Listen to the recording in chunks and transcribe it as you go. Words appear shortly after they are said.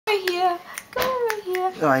Right here. Come over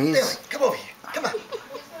here. Oh, he's... Bailey, come over here. Come on.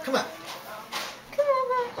 Come on. Come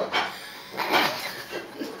over.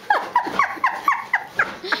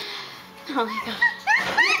 Oh my god.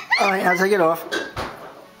 Alright, now take it off.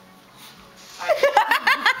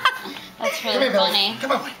 That's Come really here, Bailey. funny.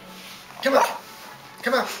 Come on. Come on.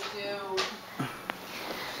 Come on.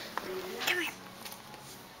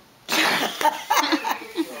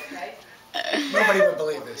 Nobody would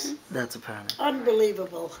believe this. That's apparent.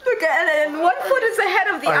 Unbelievable. Look, and one foot is ahead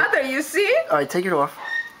of the All right. other, you see? Alright, take it off.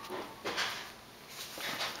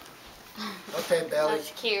 Okay, Bailey.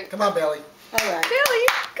 That's cute. Come on, Bailey. All right. Billy,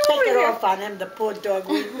 come Take over it here. off on him, the poor dog.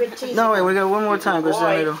 We're teasing No, wait, him. we got one more time because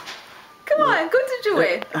then it'll... Come on, go to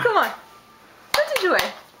Joy. Come on. Go to Joy.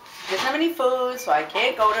 Doesn't have any food, so I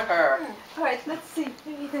can't go to her. All right, let's see.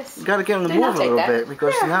 Maybe this. You gotta get him to Then move I'll a take little that. bit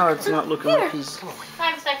because Here. now it's not looking like he's...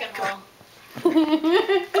 5 second rule.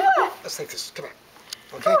 Let's take this. Come on.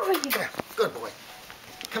 Okay? Come over here. Come on. Good boy.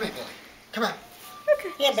 Come here, Bailey. Come on. Okay.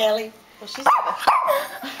 Here, Bailey. Well, she's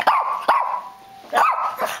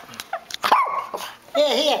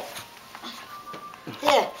Here.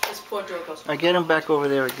 Here. this poor dog goes. Alright, get him back over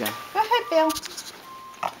there again. Go ahead, Bill.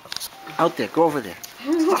 Out there, go over there.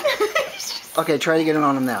 Okay, try to get it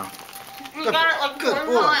on him now. You got it like Good one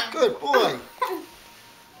boy. time. Good boy.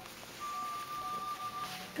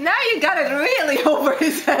 Now you got it really over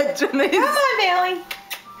his head, Janice. Come on, Bailey.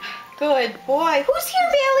 Good boy. Who's here,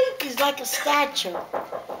 Bailey? He's like a statue.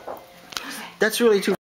 That's really too